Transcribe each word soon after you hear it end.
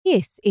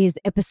This is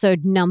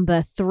episode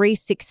number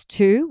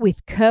 362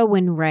 with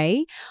Kerwin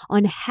Rae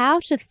on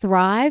how to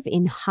thrive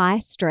in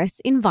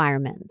high-stress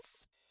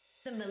environments.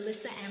 The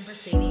Melissa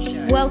Ambrosini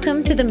Show.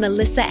 Welcome to the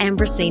Melissa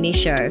Ambrosini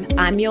Show.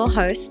 I'm your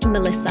host,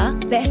 Melissa,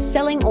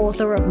 best-selling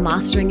author of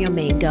Mastering Your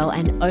Mean Girl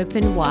and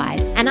Open Wide,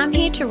 and I'm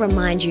here to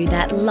remind you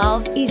that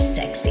love is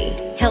sexy,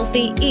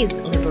 healthy is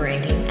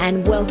liberating,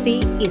 and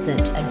wealthy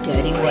isn't a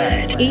dirty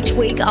word. Each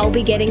week, I'll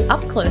be getting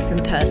up close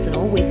and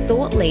personal with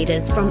thought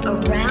leaders from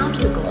around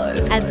the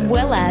globe, as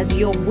well as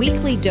your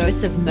weekly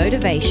dose of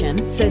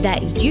motivation so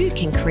that you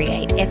can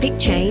create epic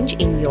change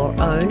in your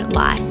own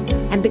life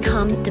and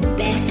become the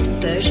best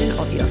version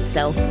of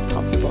yourself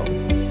possible.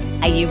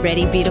 Are you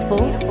ready,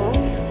 beautiful?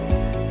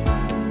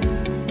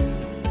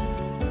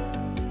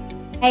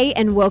 Hey,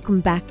 and welcome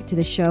back to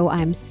the show.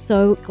 I'm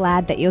so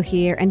glad that you're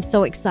here and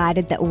so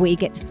excited that we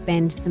get to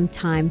spend some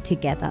time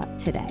together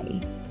today.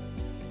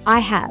 I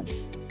have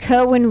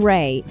Kerwin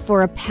Rae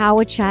for a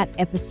Power Chat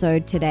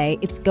episode today.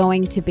 It's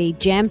going to be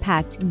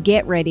jam-packed.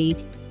 Get ready.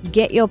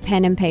 Get your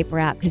pen and paper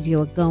out because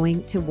you're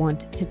going to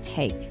want to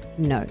take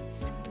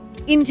notes.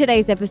 In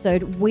today's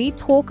episode, we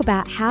talk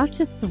about how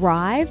to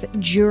thrive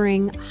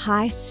during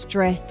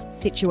high-stress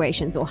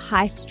situations or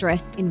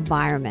high-stress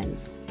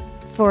environments.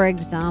 For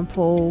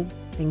example,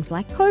 things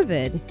like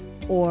COVID,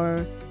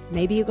 or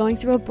maybe you're going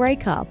through a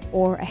breakup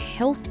or a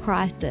health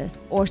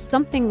crisis or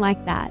something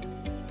like that.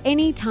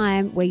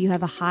 Anytime where you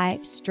have a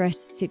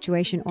high-stress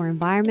situation or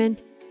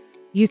environment,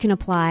 you can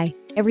apply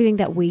everything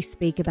that we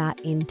speak about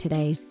in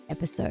today's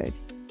episode.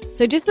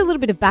 So just a little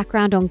bit of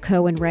background on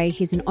Kerwin Rae.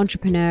 He's an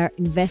entrepreneur,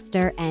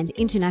 investor, and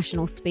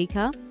international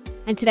speaker.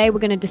 And today we're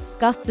going to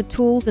discuss the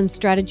tools and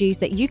strategies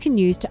that you can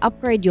use to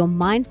upgrade your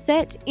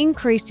mindset,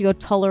 increase your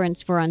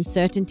tolerance for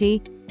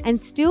uncertainty, and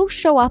still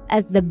show up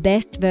as the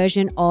best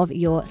version of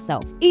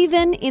yourself,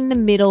 even in the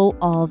middle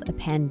of a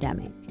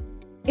pandemic.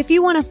 If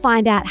you want to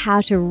find out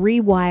how to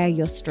rewire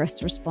your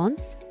stress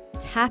response,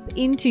 tap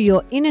into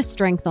your inner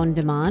strength on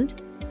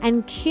demand,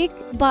 and kick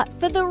butt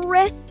for the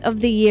rest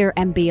of the year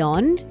and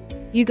beyond,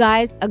 you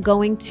guys are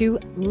going to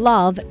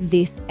love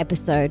this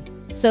episode.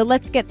 So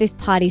let's get this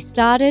party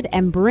started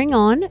and bring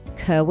on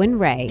Kerwin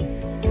Rae.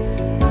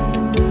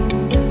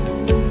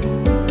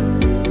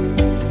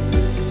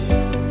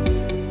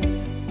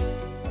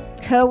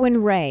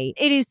 Kerwin Rae,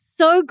 it is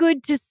so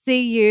good to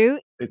see you.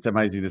 It's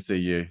amazing to see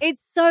you.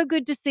 It's so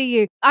good to see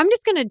you. I'm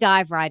just going to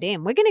dive right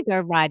in. We're going to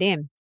go right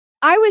in.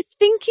 I was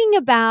thinking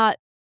about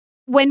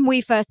when we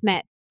first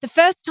met. The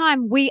first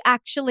time we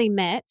actually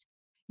met,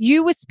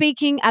 you were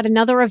speaking at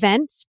another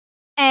event,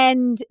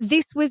 and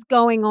this was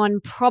going on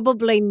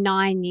probably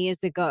 9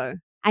 years ago.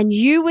 And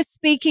you were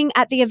speaking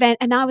at the event,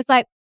 and I was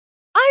like,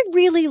 I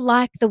really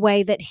like the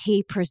way that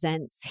he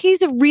presents.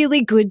 He's a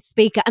really good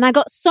speaker. And I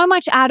got so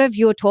much out of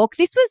your talk.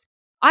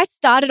 I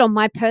started on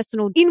my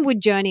personal inward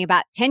journey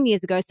about 10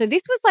 years ago. So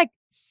this was like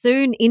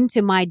soon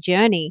into my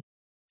journey.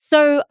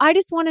 So I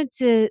just wanted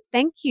to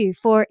thank you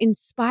for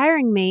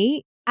inspiring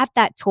me at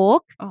that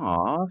talk.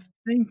 Oh,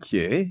 thank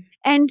you.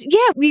 And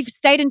yeah, we've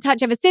stayed in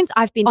touch ever since.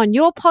 I've been on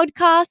your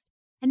podcast,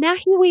 and now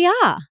here we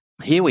are.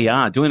 Here we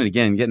are doing it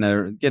again,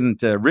 getting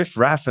to riff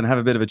raff and have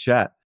a bit of a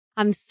chat.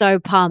 I'm so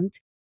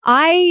pumped.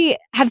 I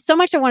have so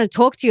much I want to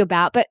talk to you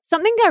about, but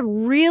something that I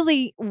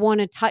really want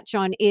to touch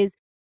on is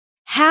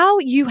how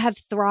you have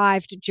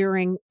thrived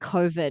during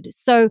COVID.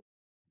 So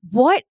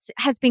what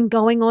has been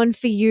going on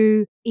for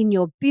you in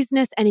your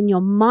business and in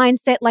your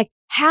mindset? Like,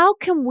 how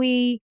can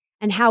we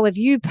and how have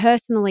you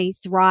personally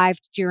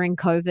thrived during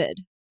COVID?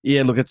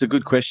 Yeah, look, it's a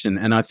good question.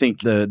 And I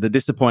think the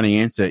disappointing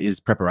answer is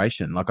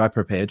preparation. Like, I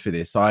prepared for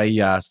this.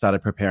 I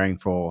started preparing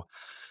for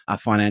a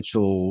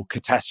financial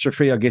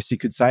catastrophe, I guess you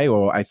could say,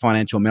 or a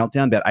financial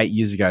meltdown about 8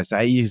 years ago. So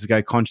 8 years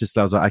ago,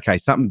 consciously, I was like, okay,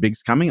 something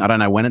big's coming. I don't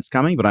know when it's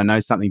coming, but I know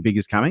something big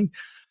is coming.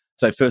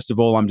 So first of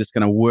all, I'm just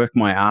going to work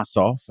my ass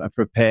off,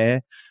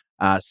 prepare,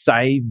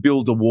 save,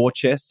 build a war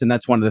chest, and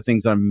that's one of the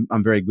things I'm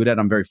very good at.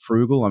 I'm very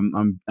frugal.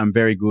 I'm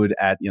very good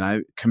at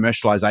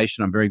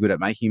commercialization. I'm very good at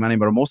making money,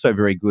 but I'm also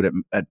very good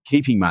at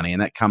keeping money,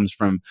 and that comes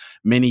from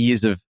many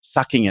years of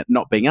sucking at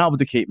not being able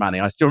to keep money.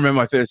 I still remember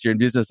my first year in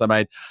business. I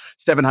made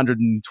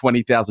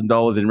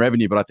 $720,000 in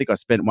revenue, but I think I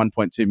spent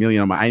 $1.2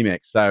 million on my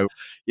Amex. So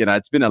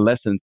it's been a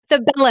lesson.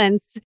 The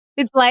balance.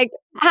 It's like,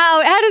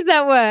 how does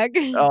that work?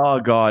 Oh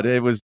God,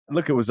 it was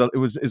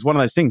one of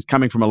those things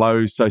coming from a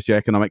low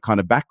socioeconomic kind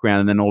of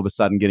background, and then all of a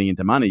sudden getting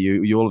into money,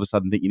 you all of a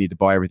sudden think you need to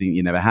buy everything that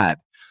you never had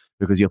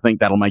because you think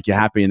that'll make you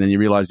happy, and then you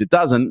realize it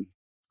doesn't,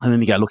 and then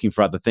you go looking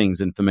for other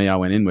things. And for me, I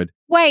went inward.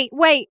 Wait.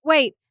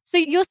 So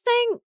you're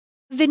saying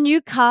the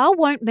new car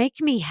won't make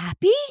me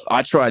happy?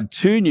 I tried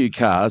 2 new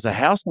cars, a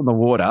house on the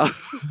water,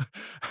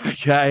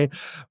 okay,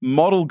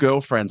 model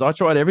girlfriends. I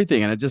tried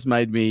everything, and it just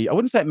made me, I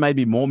wouldn't say it made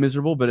me more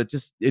miserable, but it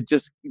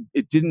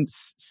didn't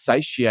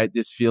satiate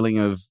this feeling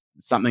of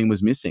something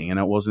was missing. And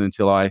it wasn't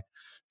until I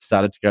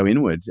started to go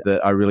inward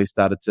that I really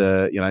started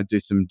to, do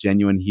some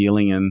genuine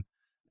healing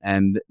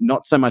and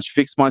not so much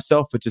fix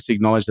myself, but just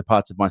acknowledge the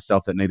parts of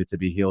myself that needed to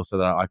be healed so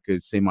that I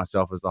could see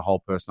myself as the whole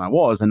person I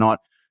was and not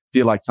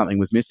feel like something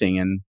was missing.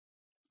 And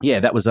yeah,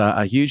 that was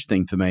a huge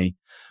thing for me.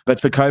 But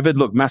for COVID,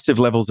 look, massive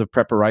levels of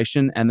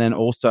preparation. And then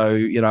also,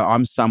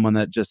 I'm someone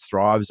that just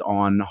thrives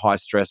on high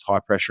stress, high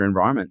pressure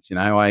environments.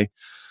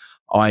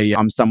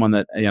 I'm someone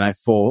that,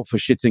 for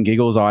shits and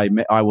giggles, I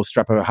will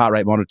strap a heart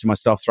rate monitor to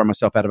myself, throw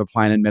myself out of a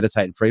plane and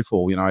meditate in free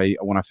fall. When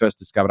I first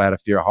discovered I had a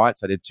fear of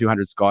heights, I did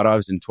 200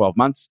 skydives in 12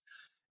 months.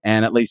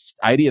 And at least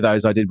 80 of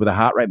those I did with a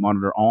heart rate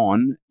monitor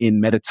on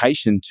in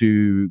meditation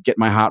to get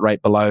my heart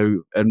rate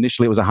below.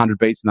 Initially, it was 100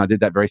 beats, and I did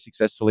that very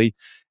successfully.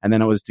 And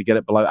then it was to get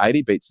it below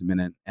 80 beats a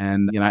minute.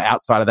 And,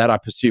 outside of that, I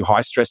pursue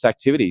high stress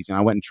activities.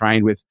 I went and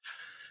trained with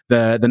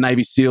the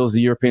Navy SEALs, the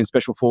European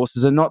Special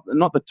Forces, and not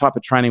the type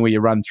of training where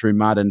you run through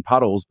mud and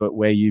puddles, but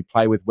where you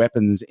play with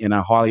weapons in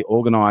a highly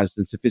organized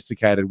and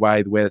sophisticated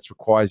way where it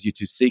requires you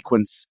to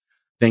sequence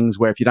things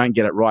where if you don't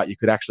get it right, you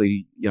could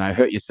actually,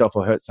 hurt yourself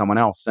or hurt someone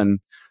else. And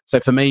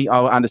so for me,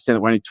 I understand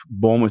that we're only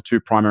born with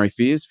two primary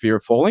fears: fear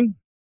of falling,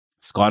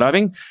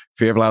 skydiving,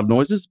 fear of loud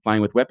noises,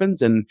 playing with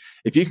weapons. And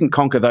if you can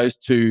conquer those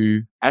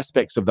two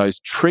aspects of those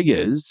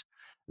triggers,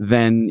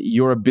 then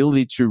your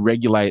ability to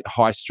regulate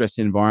high stress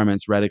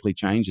environments radically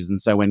changes. And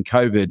so when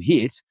COVID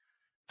hit,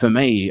 for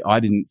me, I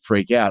didn't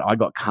freak out. I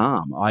got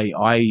calm.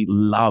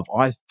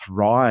 I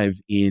thrive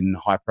in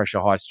high pressure,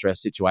 high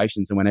stress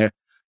situations.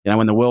 And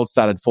when the world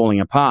started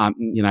falling apart,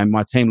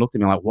 my team looked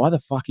at me like, why the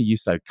fuck are you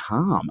so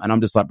calm? And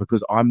I'm just like,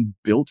 because I'm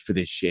built for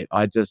this shit.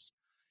 I just,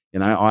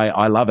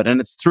 I love it. And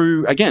it's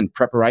through, again,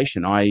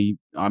 preparation.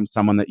 I'm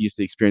someone that used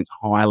to experience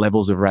high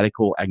levels of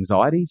radical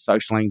anxiety,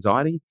 social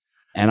anxiety.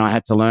 And I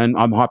had to learn,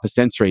 I'm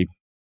hypersensory.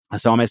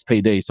 So I'm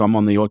SPD. So I'm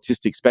on the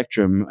autistic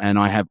spectrum, and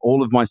I have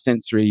all of my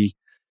sensory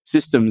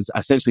systems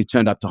essentially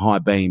turned up to high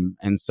beam.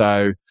 And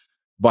so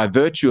by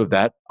virtue of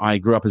that, I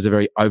grew up as a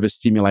very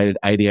overstimulated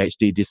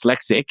ADHD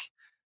dyslexic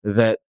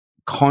that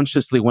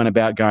consciously went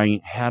about going,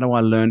 how do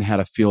I learn how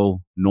to feel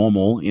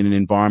normal in an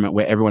environment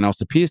where everyone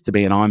else appears to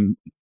be, and I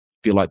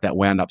feel like that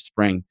wound up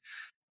spring.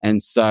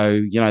 And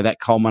so, that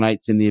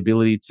culminates in the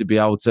ability to be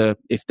able to,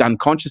 if done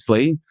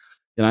consciously,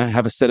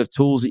 have a set of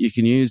tools that you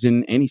can use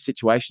in any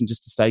situation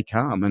just to stay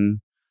calm. And,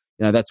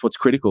 that's what's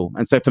critical.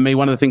 And so for me,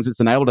 one of the things that's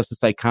enabled us to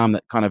stay calm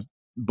that kind of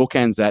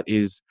bookends that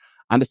is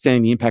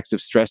understanding the impacts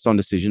of stress on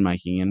decision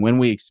making. And when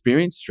we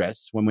experience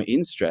stress, when we're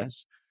in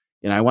stress,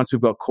 once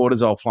we've got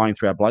cortisol flying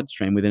through our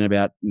bloodstream, within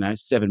about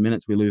 7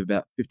 minutes, we lose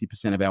about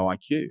 50% of our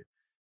IQ.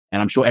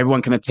 And I'm sure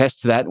everyone can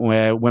attest to that,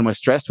 where when we're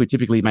stressed, we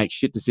typically make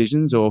shit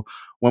decisions, or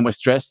when we're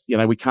stressed,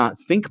 we can't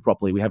think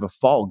properly. We have a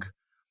fog.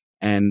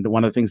 And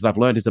one of the things that I've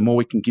learned is the more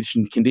we can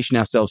condition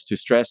ourselves to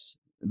stress,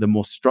 the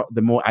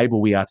more able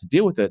we are to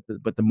deal with it,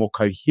 but the more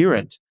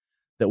coherent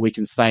that we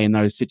can stay in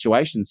those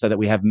situations, so that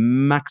we have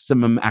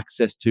maximum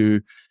access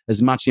to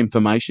as much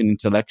information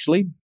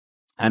intellectually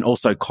and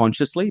also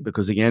consciously.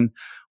 Because again,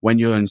 when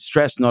you're in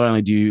stress, not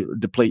only do you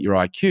deplete your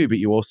IQ, but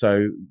you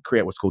also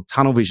create what's called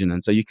tunnel vision.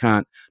 And so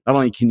not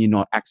only can you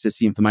not access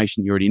the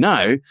information you already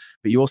know,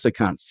 but you also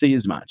can't see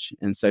as much.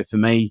 And so for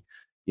me,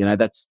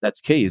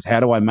 that's key, is how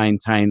do I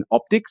maintain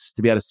optics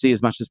to be able to see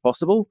as much as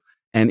possible,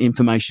 and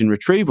information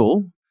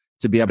retrieval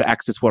to be able to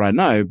access what I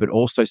know, but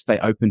also stay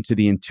open to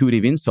the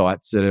intuitive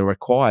insights that are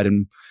required.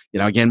 And,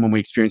 again, when we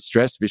experience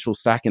stress, visceral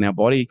sac in our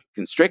body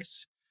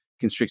constricts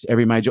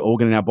every major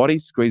organ in our body,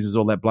 squeezes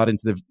all that blood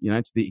into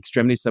to the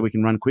extremities so we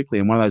can run quickly.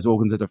 And one of those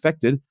organs that's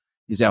affected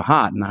is our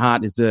heart. And the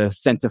heart is the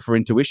center for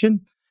intuition.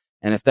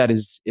 And if that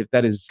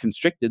is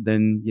constricted,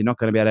 then you're not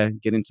going to be able to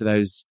get into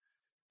those.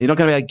 You're not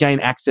going to be able to gain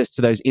access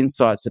to those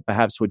insights that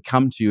perhaps would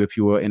come to you if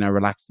you were in a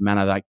relaxed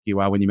manner like you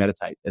are when you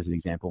meditate, as an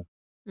example.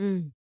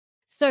 Mm.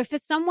 So for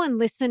someone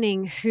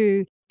listening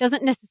who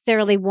doesn't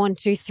necessarily want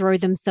to throw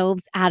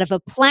themselves out of a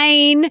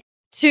plane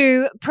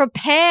to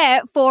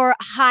prepare for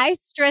high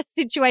stress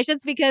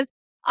situations, because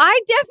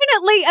I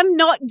definitely am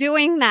not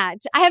doing that.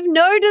 I have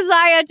no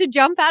desire to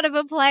jump out of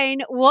a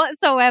plane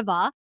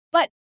whatsoever.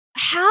 But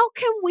how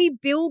can we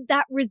build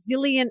that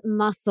resilient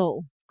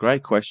muscle?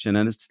 Great question.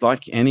 And it's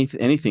like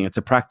anything, it's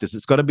a practice.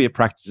 It's got to be a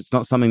practice. It's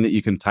not something that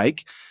you can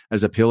take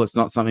as a pill. It's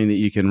not something that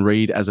you can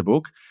read as a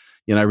book.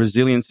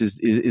 Resilience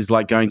is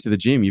like going to the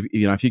gym.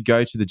 If you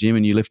go to the gym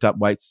and you lift up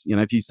weights,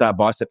 if you start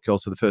bicep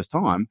curls for the first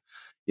time,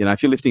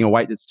 if you're lifting a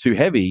weight that's too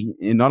heavy,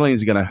 not only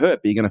is it going to hurt,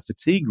 but you're going to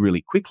fatigue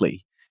really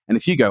quickly. And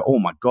if you go, oh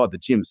my God, the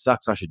gym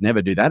sucks, I should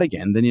never do that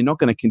again, then you're not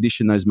going to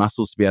condition those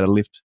muscles to be able to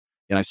lift,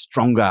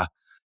 stronger,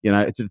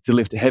 to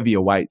lift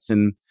heavier weights.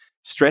 And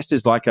stress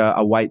is like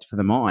a weight for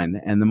the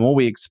mind. And the more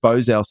we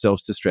expose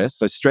ourselves to stress,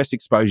 so stress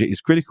exposure is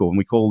critical, and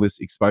we call this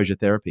exposure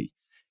therapy.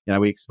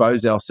 We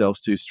expose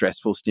ourselves to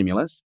stressful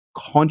stimulus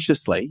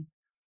consciously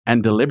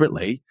and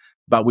deliberately,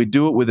 but we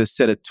do it with a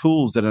set of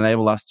tools that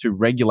enable us to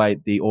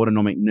regulate the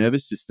autonomic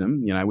nervous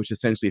system, which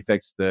essentially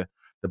affects the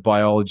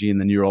biology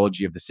and the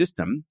neurology of the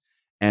system.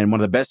 And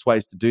one of the best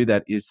ways to do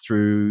that is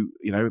through,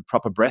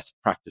 proper breath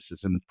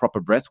practices and proper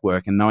breath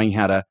work, and knowing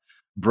how to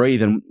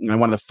breathe. And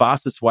one of the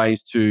fastest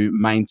ways to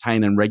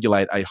maintain and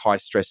regulate a high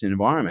stress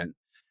environment,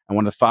 and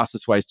one of the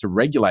fastest ways to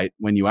regulate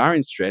when you are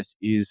in stress,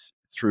 is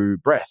through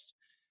breath.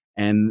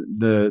 And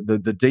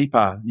the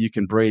deeper you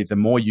can breathe, the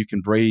more you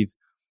can breathe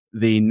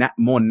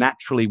more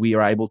naturally we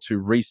are able to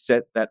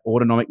reset that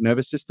autonomic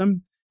nervous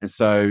system. And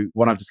so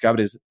what I've discovered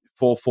is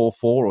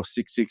 4-4-4 or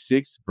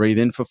 6-6-6, breathe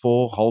in for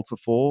 4, hold for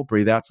 4,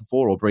 breathe out for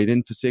 4, or breathe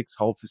in for 6,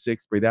 hold for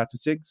 6, breathe out for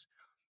 6.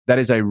 That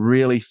is a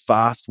really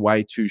fast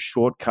way to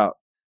shortcut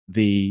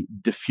the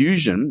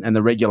diffusion and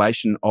the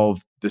regulation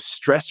of the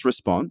stress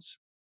response.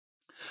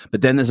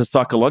 But then there's a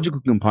psychological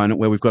component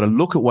where we've got to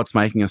look at what's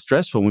making us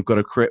stressful, and we've got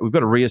to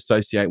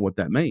reassociate what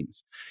that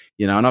means.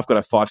 And I've got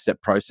a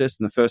 5-step process,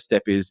 and the first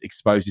step is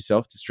expose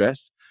yourself to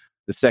stress.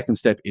 The second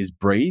step is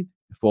breathe,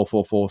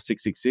 4-4-4,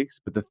 6-6-6.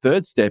 But the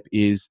third step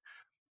is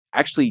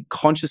actually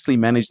consciously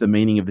manage the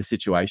meaning of the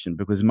situation,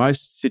 because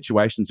most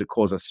situations that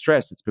cause us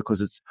stress, it's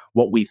because it's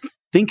what we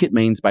think it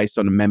means based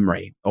on a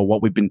memory or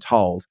what we've been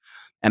told.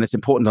 And it's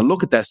important to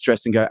look at that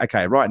stress and go,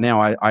 okay, right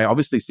now, I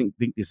obviously think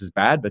this is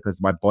bad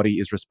because my body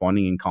is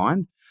responding in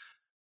kind.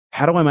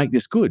 How do I make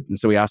this good? And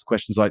so we ask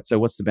questions like, so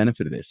what's the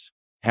benefit of this?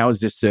 How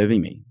is this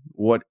serving me?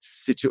 What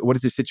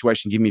does this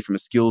situation give me from a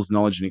skills,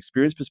 knowledge, and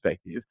experience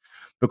perspective?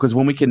 Because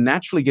when we can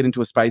naturally get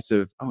into a space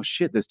of, oh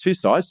shit, there's two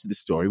sides to this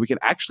story, we can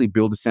actually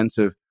build a sense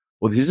of,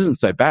 well, this isn't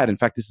so bad. In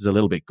fact, this is a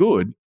little bit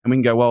good. And we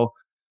can go, well,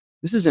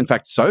 this is in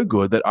fact so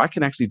good that I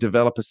can actually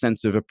develop a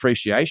sense of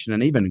appreciation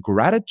and even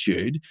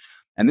gratitude.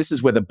 And this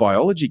is where the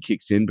biology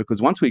kicks in,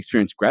 because once we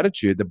experience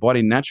gratitude, the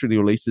body naturally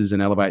releases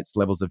and elevates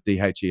levels of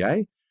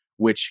DHEA,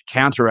 which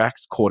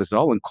counteracts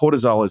cortisol. And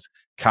cortisol is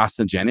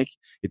carcinogenic.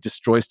 It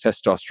destroys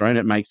testosterone.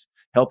 It makes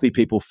healthy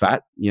people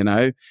fat.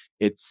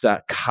 It's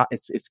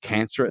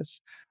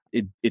cancerous.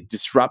 It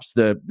disrupts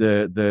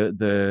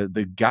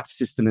the gut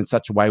system in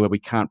such a way where we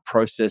can't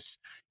process,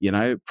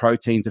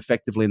 proteins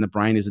effectively, and the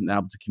brain isn't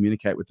able to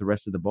communicate with the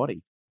rest of the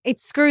body. It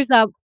screws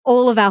up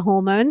all of our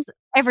hormones,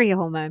 every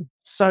hormone.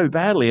 So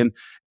badly. And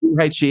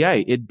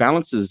DHEA, it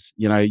balances,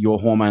 your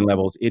hormone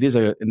levels. It's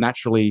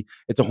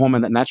a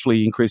hormone that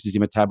naturally increases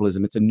your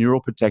metabolism. It's a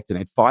neuroprotectant.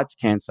 It fights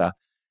cancer.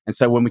 And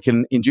so when we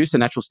can induce a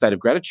natural state of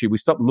gratitude, we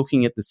stop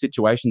looking at the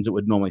situations that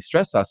would normally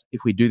stress us.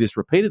 If we do this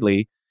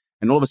repeatedly,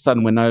 and all of a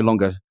sudden we're no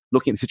longer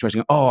looking at the situation,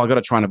 going, oh, I've got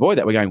to try and avoid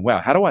that. We're going, wow,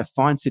 how do I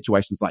find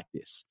situations like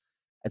this?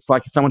 It's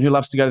like someone who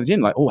loves to go to the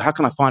gym, like, oh, how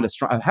can I find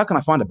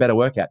a better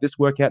workout? This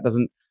workout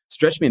doesn't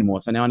stretch me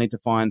anymore. So now I need to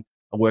find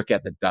a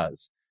workout that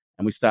does.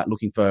 And we start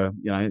looking for,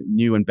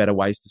 new and better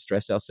ways to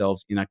stress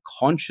ourselves in a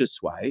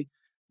conscious way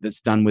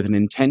that's done with an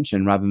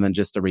intention rather than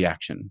just a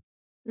reaction.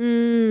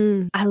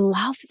 I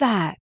love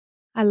that.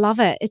 I love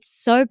it. It's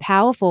so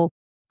powerful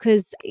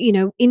because,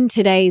 in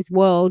today's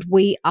world,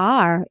 we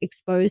are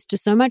exposed to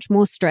so much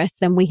more stress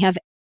than we have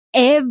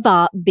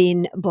ever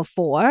been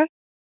before.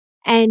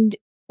 And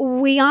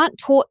we aren't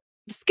taught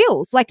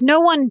skills. Like, no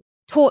one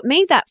taught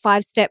me that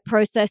 5-step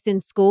process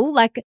in school.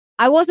 Like,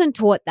 I wasn't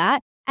taught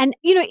that. And,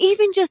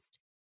 even just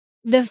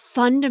the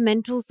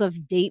fundamentals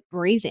of deep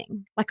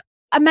breathing. Like,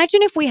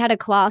 imagine if we had a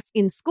class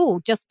in school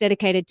just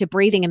dedicated to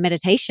breathing and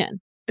meditation.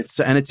 It's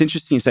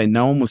interesting you say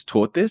no one was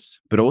taught this,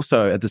 but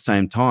also at the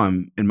same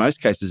time, in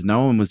most cases,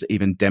 no one was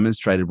even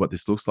demonstrated what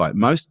this looks like.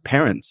 Most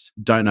parents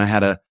don't know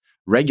how to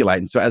regulate.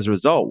 And so as a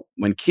result,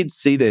 when kids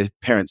see their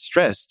parents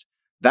stressed,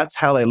 that's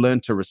how they learn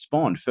to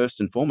respond first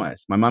and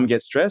foremost. My mum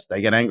gets stressed, they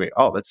get angry.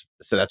 Oh,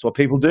 that's what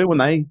people do when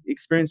they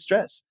experience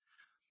stress.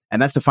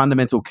 And that's a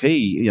fundamental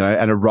key,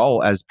 and a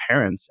role as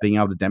parents, being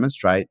able to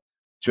demonstrate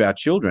to our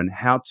children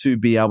how to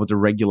be able to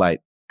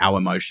regulate our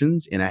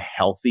emotions in a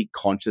healthy,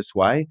 conscious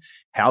way,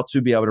 how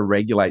to be able to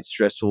regulate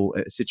stressful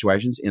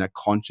situations in a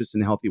conscious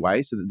and healthy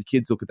way, so that the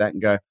kids look at that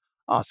and go,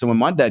 oh, so when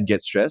my dad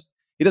gets stressed,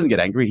 he doesn't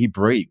get angry, he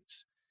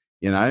breathes,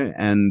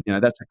 and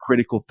that's a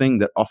critical thing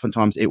that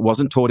oftentimes it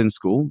wasn't taught in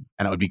school,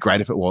 and it would be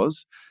great if it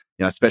was,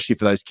 especially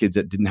for those kids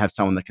that didn't have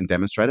someone that can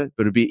demonstrate it.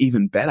 But it'd be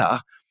even better,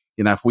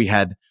 if we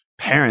had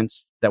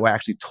parents that were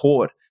actually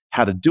taught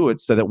how to do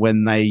it, so that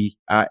when they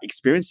are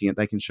experiencing it,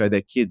 they can show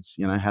their kids,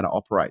 how to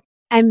operate.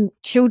 And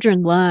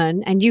children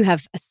learn, and you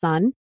have a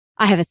son,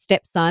 I have a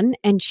stepson,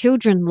 and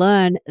children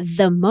learn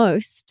the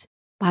most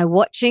by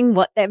watching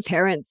what their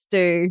parents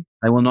do.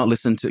 They will not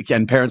listen to,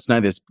 and parents know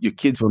this, your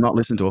kids will not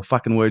listen to a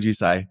fucking word you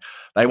say.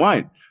 They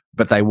won't,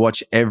 but they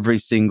watch every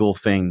single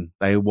thing.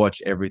 They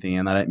watch everything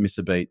and they don't miss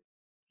a beat.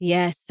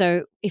 Yeah,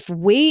 so if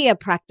we are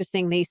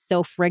practicing these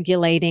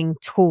self-regulating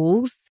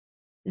tools,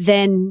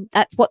 then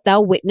that's what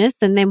they'll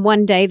witness. And then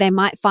one day they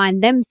might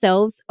find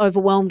themselves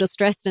overwhelmed or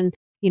stressed, and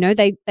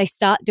they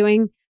start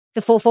doing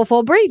the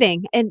 4-4-4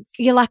 breathing. And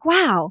you're like,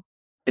 wow.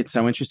 It's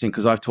so interesting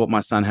because I've taught my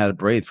son how to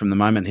breathe from the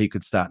moment he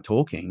could start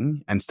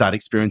talking and start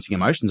experiencing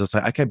emotions. I'll say,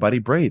 okay, buddy,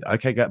 breathe.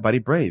 Okay, buddy,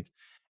 breathe.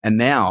 And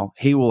now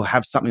he will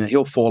have something that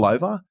he'll fall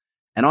over.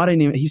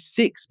 And he's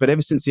 6, but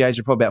ever since the age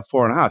of probably about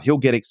 4.5, he'll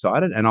get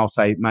excited and I'll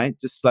say, mate,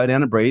 just slow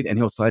down and breathe. And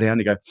he'll slow down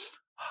and go,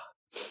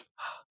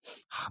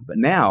 but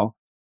now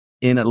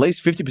in at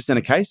least 50%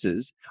 of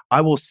cases,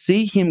 I will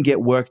see him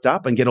get worked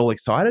up and get all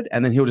excited.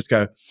 And then he'll just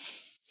go,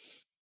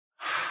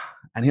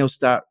 and he'll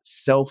start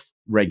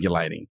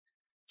self-regulating,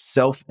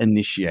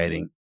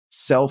 self-initiating,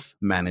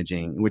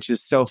 self-managing, which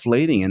is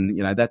self-leading.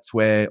 And, that's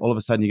where all of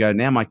a sudden you go,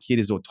 now my kid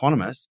is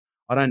autonomous.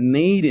 I don't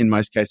need, in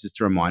most cases,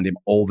 to remind him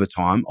all the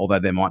time, although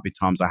there might be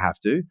times I have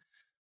to,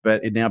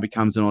 but it now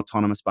becomes an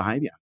autonomous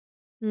behavior.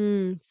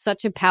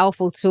 Such a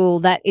powerful tool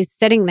that is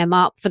setting them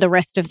up for the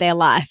rest of their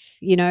life,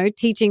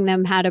 teaching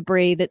them how to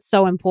breathe. It's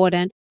so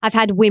important. I've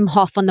had Wim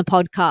Hof on the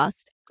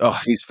podcast. Oh,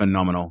 he's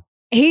phenomenal.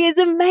 He is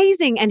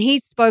amazing. And he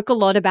spoke a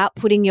lot about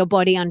putting your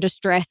body under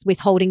stress with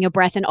holding your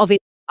breath and obviously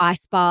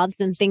ice baths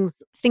and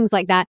things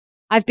like that.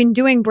 I've been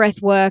doing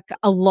breath work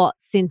a lot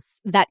since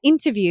that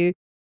interview,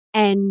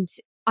 and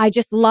I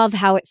just love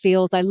how it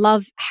feels. I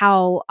love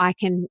how I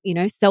can,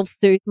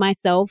 self-soothe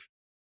myself.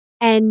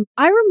 And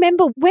I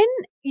remember when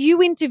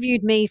you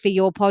interviewed me for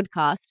your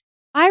podcast,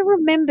 I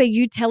remember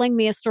you telling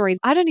me a story.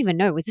 I don't even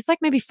know. Was this like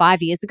maybe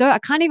 5 years ago? I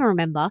can't even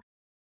remember.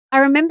 I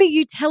remember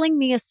you telling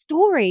me a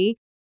story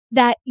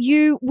that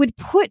you would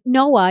put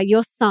Noah,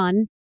 your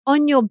son,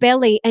 on your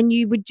belly and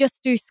you would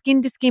just do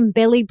skin to skin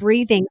belly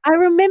breathing. I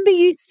remember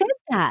you said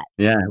that.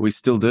 Yeah, we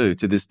still do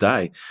to this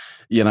day.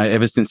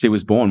 Ever since he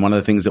was born, one of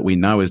the things that we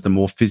know is the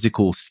more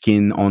physical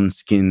skin on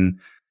skin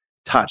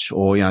touch,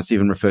 or it's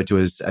even referred to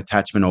as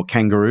attachment or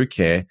kangaroo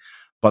care.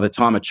 By the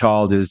time a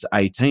child is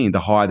 18, the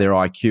higher their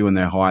IQ and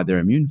the higher their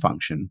immune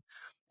function.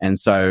 And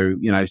so,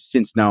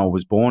 since Noah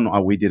was born,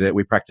 we did it.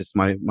 We practiced,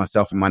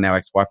 myself and my now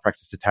ex-wife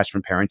practiced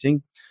attachment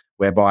parenting,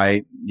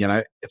 whereby,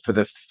 for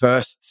the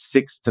first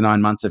 6 to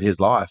 9 months of his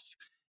life,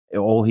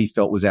 all he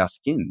felt was our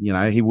skin.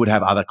 He would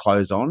have other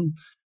clothes on,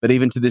 but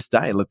even to this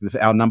day, look,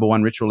 our number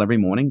one ritual every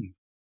morning.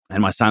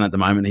 And my son at the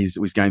moment, he's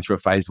going through a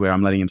phase where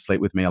I'm letting him sleep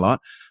with me a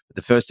lot. But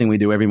the first thing we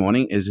do every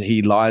morning is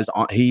he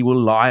will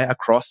lie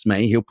across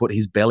me. He'll put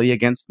his belly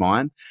against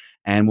mine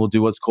and we'll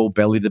do what's called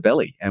belly to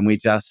belly. And we'll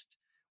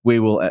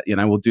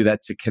do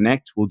that to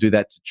connect. We'll do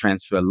that to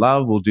transfer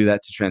love. We'll do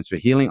that to transfer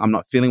healing. I'm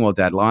not feeling well,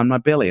 Dad. Lie on my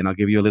belly and I'll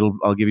give you a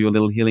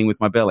little healing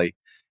with my belly,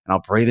 and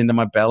I'll breathe into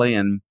my belly.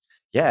 And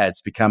yeah,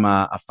 it's become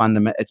a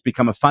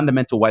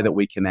fundamental way that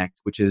we connect,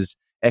 which is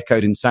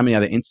echoed in so many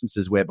other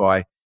instances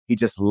whereby he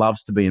just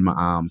loves to be in my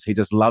arms. He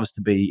just loves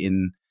to be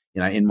in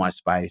my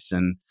space.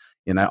 And,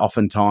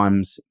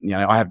 oftentimes,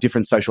 I have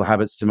different social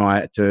habits to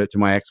my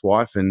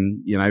ex-wife.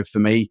 And, for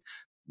me,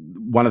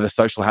 one of the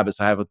social habits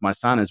I have with my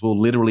son is we'll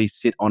literally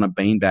sit on a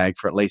beanbag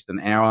for at least an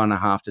hour and a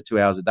half to 2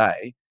 hours a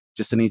day,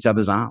 just in each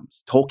other's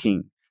arms,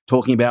 talking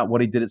about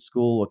what he did at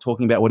school, or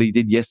talking about what he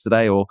did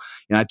yesterday, or,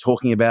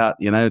 talking about,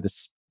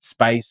 the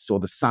space or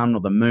the sun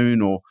or the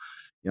moon, or,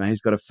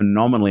 he's got a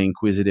phenomenally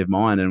inquisitive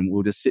mind, and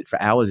we'll just sit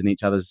for hours in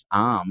each other's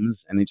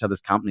arms and each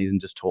other's companies and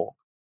just talk.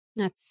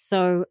 That's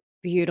so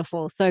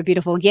beautiful. So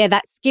beautiful. Yeah,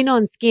 that skin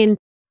on skin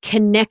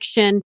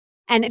connection.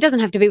 And it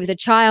doesn't have to be with a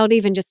child,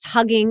 even just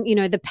hugging,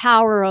 the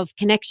power of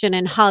connection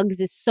and hugs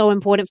is so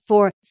important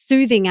for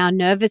soothing our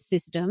nervous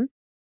system.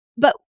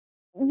 But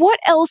what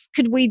else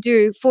could we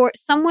do for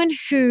someone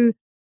who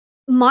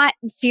might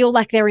feel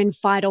like they're in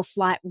fight or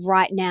flight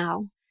right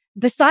now?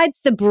 Besides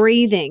the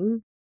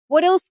breathing,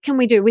 what else can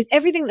we do with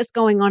everything that's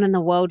going on in the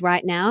world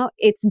right now?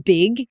 It's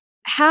big.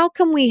 How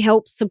can we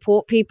help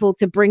support people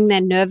to bring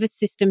their nervous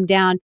system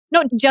down,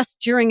 not just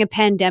during a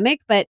pandemic,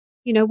 but,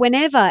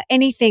 whenever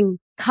anything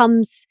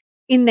comes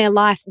in their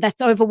life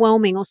that's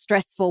overwhelming or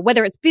stressful,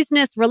 whether it's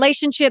business,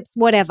 relationships,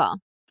 whatever?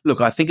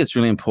 Look, I think it's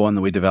really important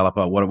that we develop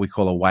what we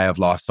call a way of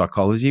life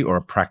psychology, or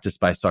a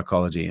practice-based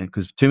psychology,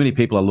 because too many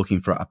people are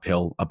looking for a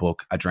pill, a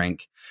book, a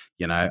drink,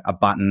 a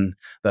button.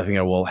 They think,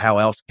 well, how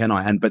else can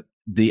I? But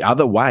the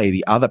other way,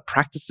 the other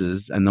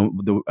practices, and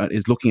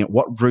is looking at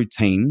what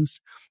routines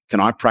can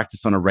I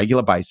practice on a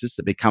regular basis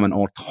that become an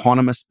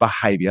autonomous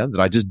behavior that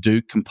I just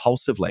do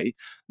compulsively,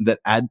 that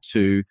add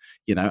to,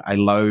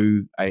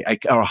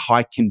 a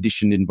high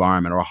conditioned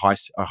environment, or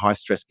a high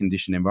stress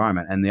conditioned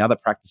environment. And the other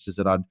practices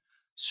that I'd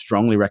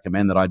strongly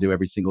recommend that I do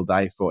every single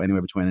day for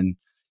anywhere between,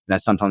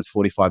 sometimes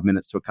 45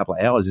 minutes to a couple of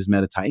hours, is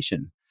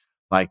meditation.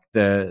 Like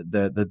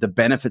the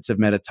benefits of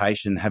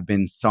meditation have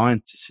been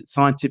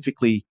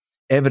scientifically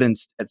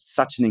evidenced at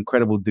such an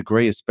incredible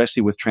degree,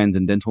 especially with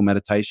transcendental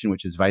meditation,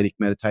 which is Vedic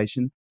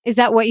meditation. Is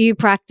that what you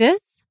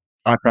practice?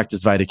 I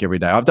practice Vedic every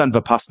day. I've done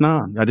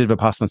Vipassana. I did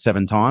Vipassana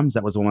 7 times.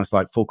 That was almost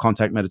like full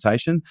contact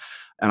meditation.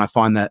 And I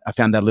found that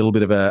a little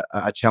bit of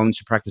a challenge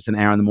to practice an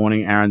hour in the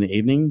morning, hour in the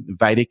evening.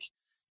 Vedic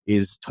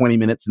is 20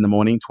 minutes in the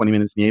morning, 20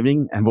 minutes in the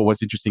evening. And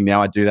what's interesting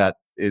now, I do that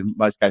in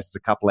most cases a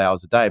couple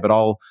hours a day, but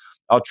I'll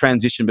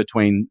transition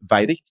between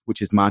Vedic,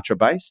 which is mantra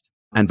based,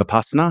 and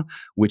Vipassana,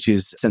 which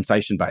is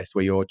sensation based,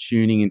 where you're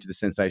tuning into the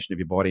sensation of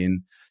your body.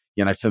 And,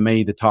 for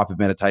me, the type of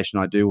meditation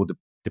I do will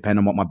depend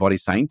on what my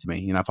body's saying to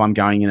me. If I'm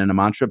going in a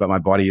mantra, but my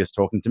body is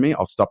talking to me,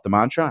 I'll stop the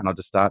mantra and I'll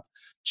just start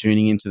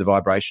tuning into the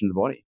vibration of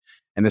the body.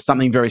 And there's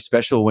something very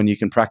special when you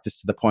can practice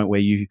to the point where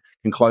you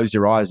can close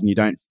your eyes and you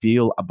don't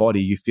feel a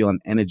body, you feel an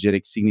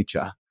energetic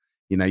signature.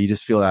 You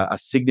just feel a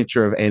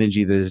signature of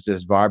energy that is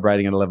just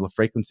vibrating at a level of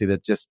frequency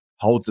that just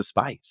holds the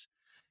space.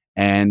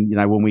 And,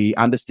 when we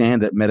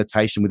understand that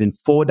meditation, within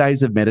 4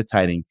 days of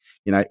meditating,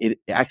 it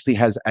actually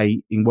has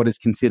in what is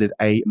considered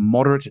a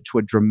moderate to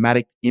a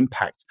dramatic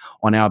impact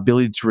on our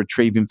ability to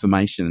retrieve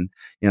information,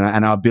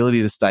 and our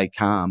ability to stay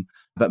calm.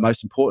 But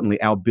most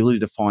importantly, our ability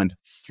to find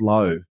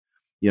flow.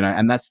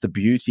 And that's the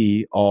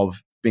beauty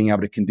of being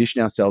able to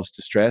condition ourselves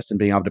to stress and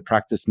being able to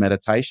practice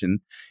meditation,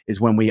 is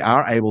when we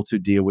are able to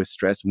deal with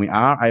stress and we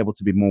are able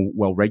to be more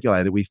well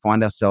regulated, we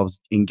find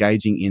ourselves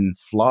engaging in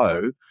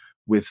flow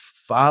with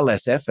far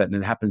less effort. And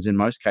it happens in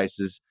most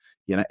cases,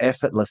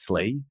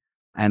 effortlessly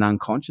and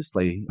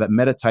unconsciously. But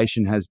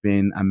meditation has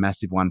been a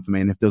massive one for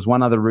me. And if there's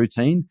one other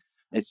routine,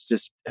 it's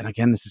just, and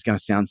again, this is going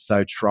to sound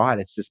so trite,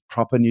 it's just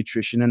proper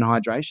nutrition and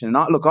hydration. And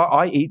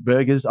I eat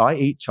burgers, I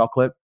eat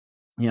chocolate,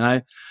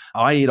 I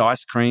eat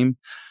ice cream,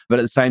 but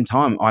at the same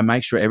time, I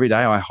make sure every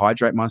day I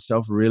hydrate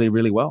myself really,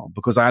 really well,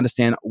 because I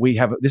understand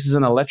this is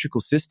an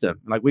electrical system.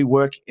 Like, we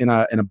work in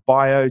a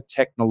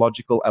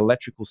biotechnological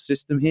electrical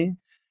system here.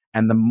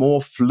 And the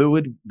more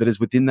fluid that is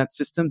within that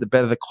system, the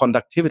better the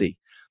conductivity.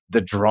 The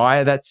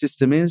drier that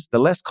system is, the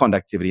less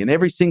conductivity. And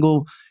every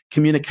single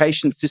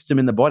communication system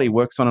in the body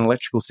works on an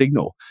electrical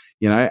signal,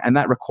 and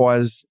that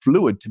requires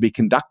fluid to be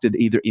conducted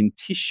either in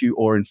tissue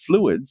or in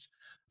fluids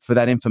for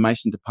that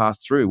information to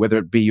pass through, whether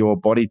it be your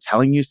body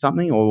telling you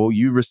something or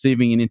you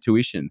receiving an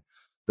intuition.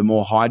 The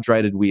more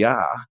hydrated we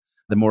are,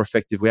 the more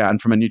effective we are. And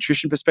from a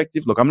nutrition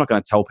perspective, look, I'm not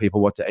going to tell people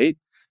what to eat,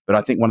 but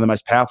I think one of the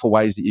most powerful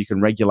ways that you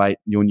can regulate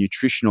your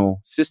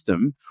nutritional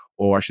system,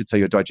 or I should say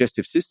your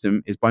digestive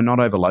system, is by not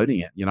overloading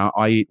it.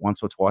 I eat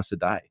once or twice a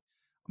day.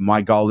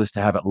 My goal is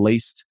to have at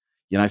least,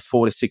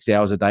 4 to 6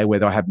 hours a day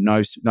where I have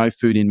no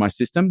food in my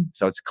system.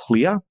 So it's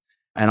clear.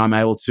 And I'm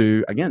able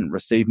to, again,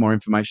 receive more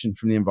information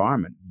from the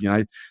environment,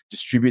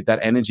 distribute that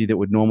energy that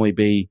would normally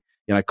be,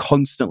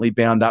 constantly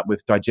bound up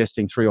with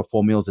digesting 3 or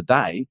 4 meals a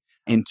day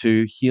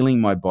into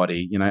healing my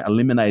body,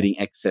 eliminating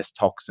excess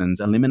toxins,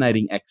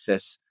 eliminating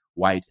excess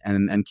weight,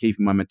 and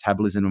keeping my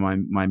metabolism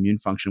and my immune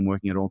function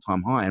working at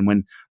all-time high. And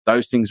when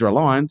those things are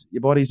aligned,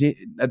 your body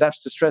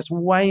adapts to stress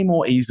way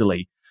more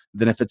easily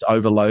than if it's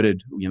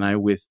overloaded,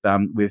 with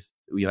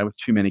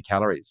too many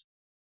calories.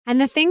 And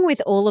the thing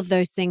with all of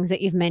those things that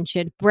you've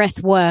mentioned,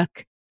 breath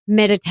work,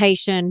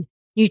 meditation,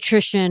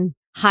 nutrition,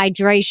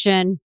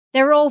 hydration,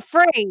 they're all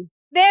free.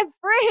 They're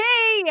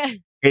free.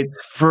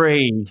 It's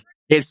free.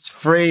 It's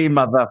free,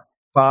 mother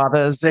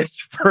fathers. It's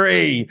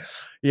free.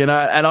 And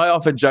I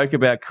often joke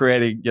about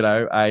creating,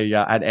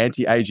 an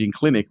anti-aging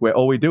clinic where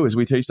all we do is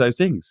we teach those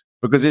things.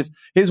 Because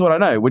here's what I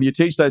know, when you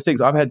teach those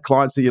things, I've had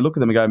clients that you look at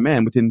them and go,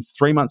 man, within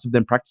 3 months of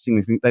them practicing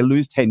these things, they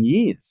lose 10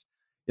 years.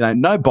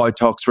 No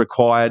Botox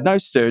required, no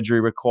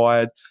surgery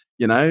required,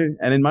 and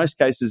in most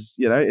cases,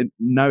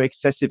 no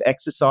excessive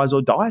exercise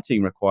or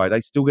dieting required. They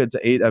still get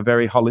to eat a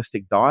very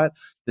holistic diet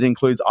that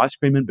includes ice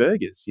cream and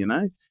burgers,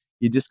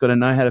 You just got to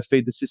know how to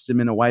feed the system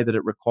in a way that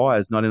it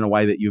requires, not in a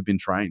way that you've been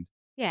trained.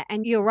 Yeah,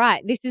 and you're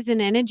right. This is an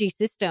energy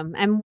system,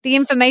 and the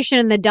information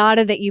and the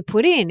data that you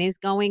put in is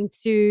going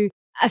to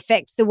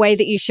affect the way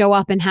that you show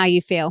up and how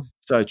you feel.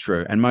 So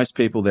true. And most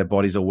people, their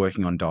bodies are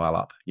working on dial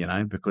up,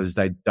 because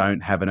they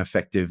don't have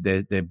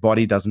their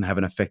body doesn't have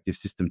an effective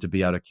system to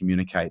be able to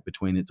communicate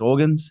between its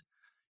organs.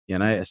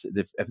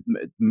 The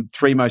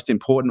 3 most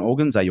important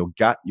organs are your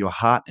gut, your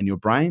heart, and your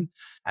brain.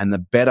 And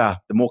the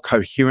more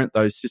coherent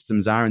those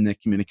systems are in their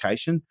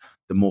communication,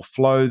 the more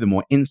flow, the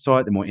more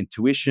insight, the more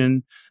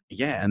intuition,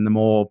 and the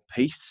more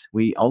peace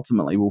we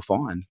ultimately will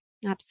find.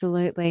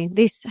 Absolutely.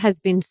 This has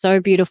been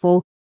so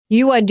beautiful.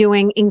 You are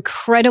doing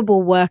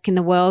incredible work in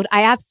the world.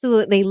 I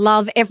absolutely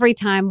love every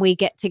time we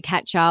get to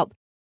catch up.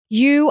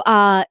 You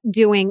are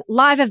doing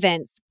live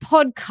events,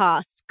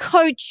 podcasts,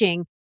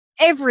 coaching,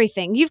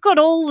 everything. You've got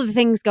all the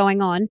things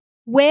going on.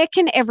 Where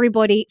can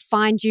everybody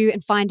find you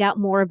and find out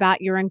more about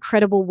your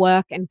incredible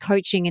work and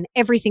coaching and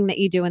everything that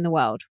you do in the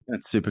world?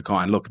 That's super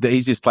kind. Look, the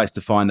easiest place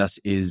to find us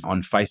is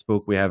on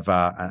Facebook. We have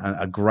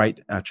a great,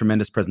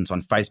 tremendous presence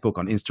on Facebook,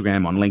 on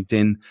Instagram, on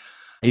LinkedIn,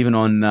 even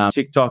on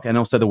TikTok, and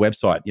also the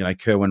website,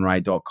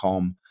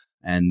 kerwinrae.com.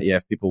 And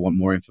if people want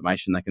more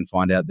information, they can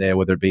find out there,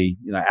 whether it be,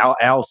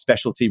 our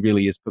specialty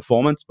really is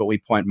performance, but we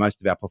point most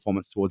of our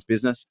performance towards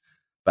business.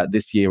 But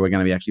this year, we're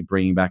going to be actually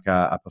bringing back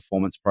a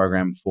performance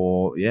program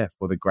for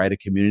the greater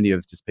community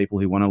of just people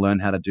who want to learn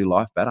how to do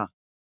life better.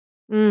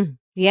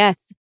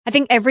 Yes. I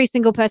think every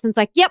single person's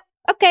like, yep,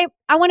 okay,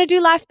 I want to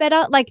do life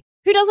better. Like,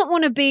 who doesn't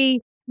want to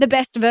be the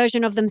best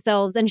version of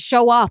themselves and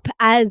show up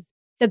as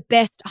the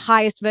best,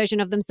 highest version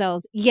of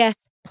themselves?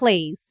 Yes,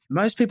 please.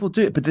 Most people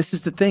do, but this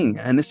is the thing.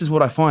 And this is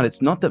what I find.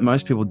 It's not that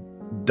most people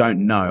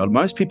don't know.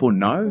 Most people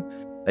know.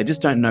 They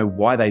just don't know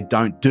why they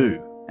don't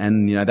do.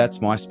 And,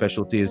 that's my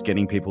specialty, is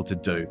getting people to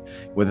do.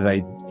 Whether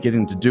they get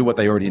them to do what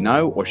they already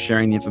know or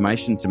sharing the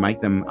information to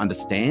make them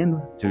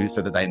understand,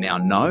 so that they now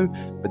know,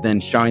 but then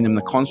showing them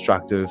the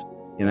construct of,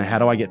 how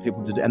do I get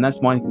people to do? And that's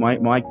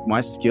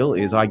my skill,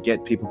 is I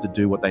get people to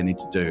do what they need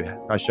to do.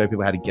 I show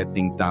people how to get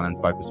things done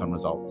and focus on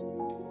results.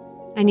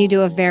 And you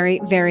do a very,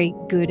 very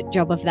good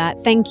job of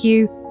that. Thank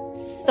you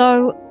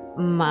so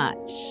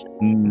much.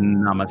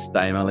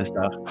 Namaste,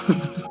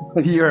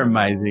 Melissa. You're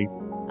amazing.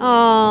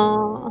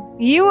 Oh,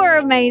 you are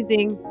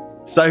amazing.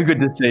 So good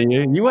to see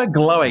you. You are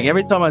glowing.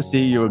 Every time I see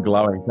you, you are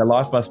glowing. So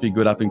life must be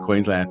good up in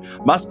Queensland.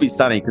 Must be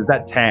sunny, because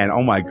that tan,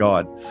 oh my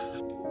God.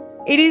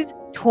 It is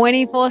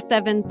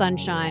 24/7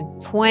 sunshine,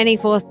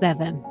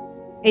 24/7.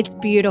 It's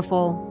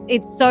beautiful.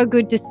 It's so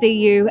good to see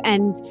you,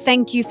 and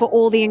thank you for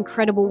all the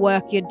incredible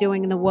work you're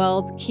doing in the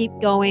world. Keep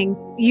going.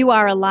 You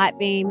are a light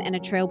beam and a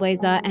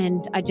trailblazer,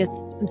 and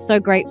I'm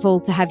so grateful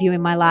to have you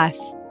in my life.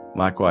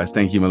 Likewise.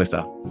 Thank you,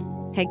 Melissa.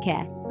 Take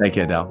care. Take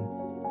care, Dal.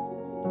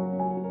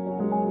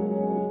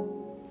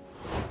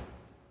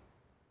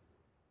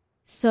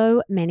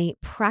 So many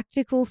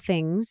practical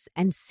things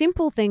and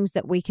simple things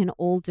that we can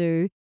all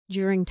do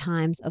during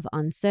times of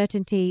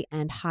uncertainty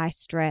and high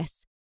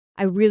stress.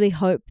 I really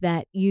hope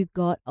that you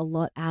got a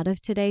lot out of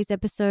today's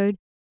episode.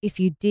 If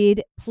you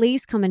did,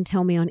 please come and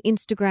tell me on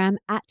Instagram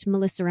at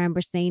Melissa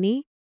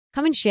Ambrosini.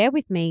 Come and share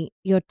with me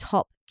your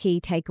top key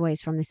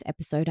takeaways from this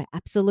episode. I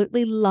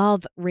absolutely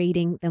love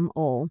reading them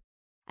all.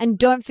 And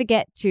don't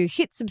forget to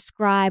hit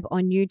subscribe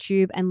on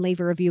YouTube and leave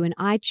a review in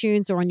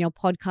iTunes or on your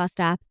podcast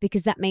app,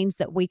 because that means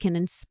that we can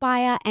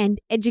inspire and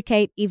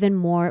educate even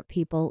more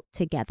people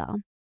together.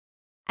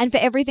 And for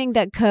everything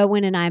that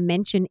Kerwin and I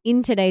mentioned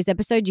in today's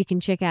episode, you can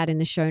check out in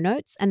the show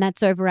notes. And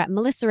that's over at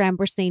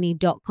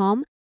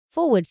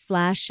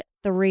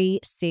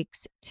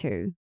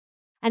melissaambrosini.com/362.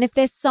 And if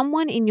there's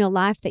someone in your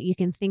life that you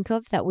can think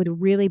of that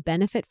would really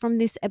benefit from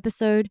this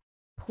episode,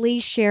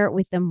 please share it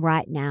with them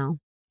right now.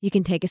 You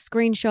can take a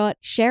screenshot,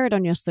 share it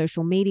on your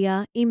social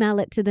media, email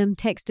it to them,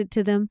 text it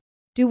to them.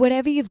 Do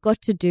whatever you've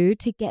got to do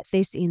to get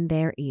this in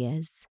their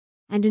ears.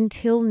 And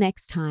until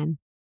next time,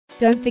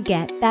 don't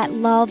forget that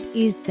love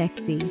is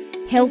sexy,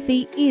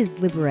 healthy is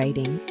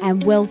liberating,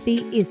 and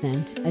wealthy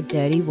isn't a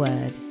dirty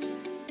word.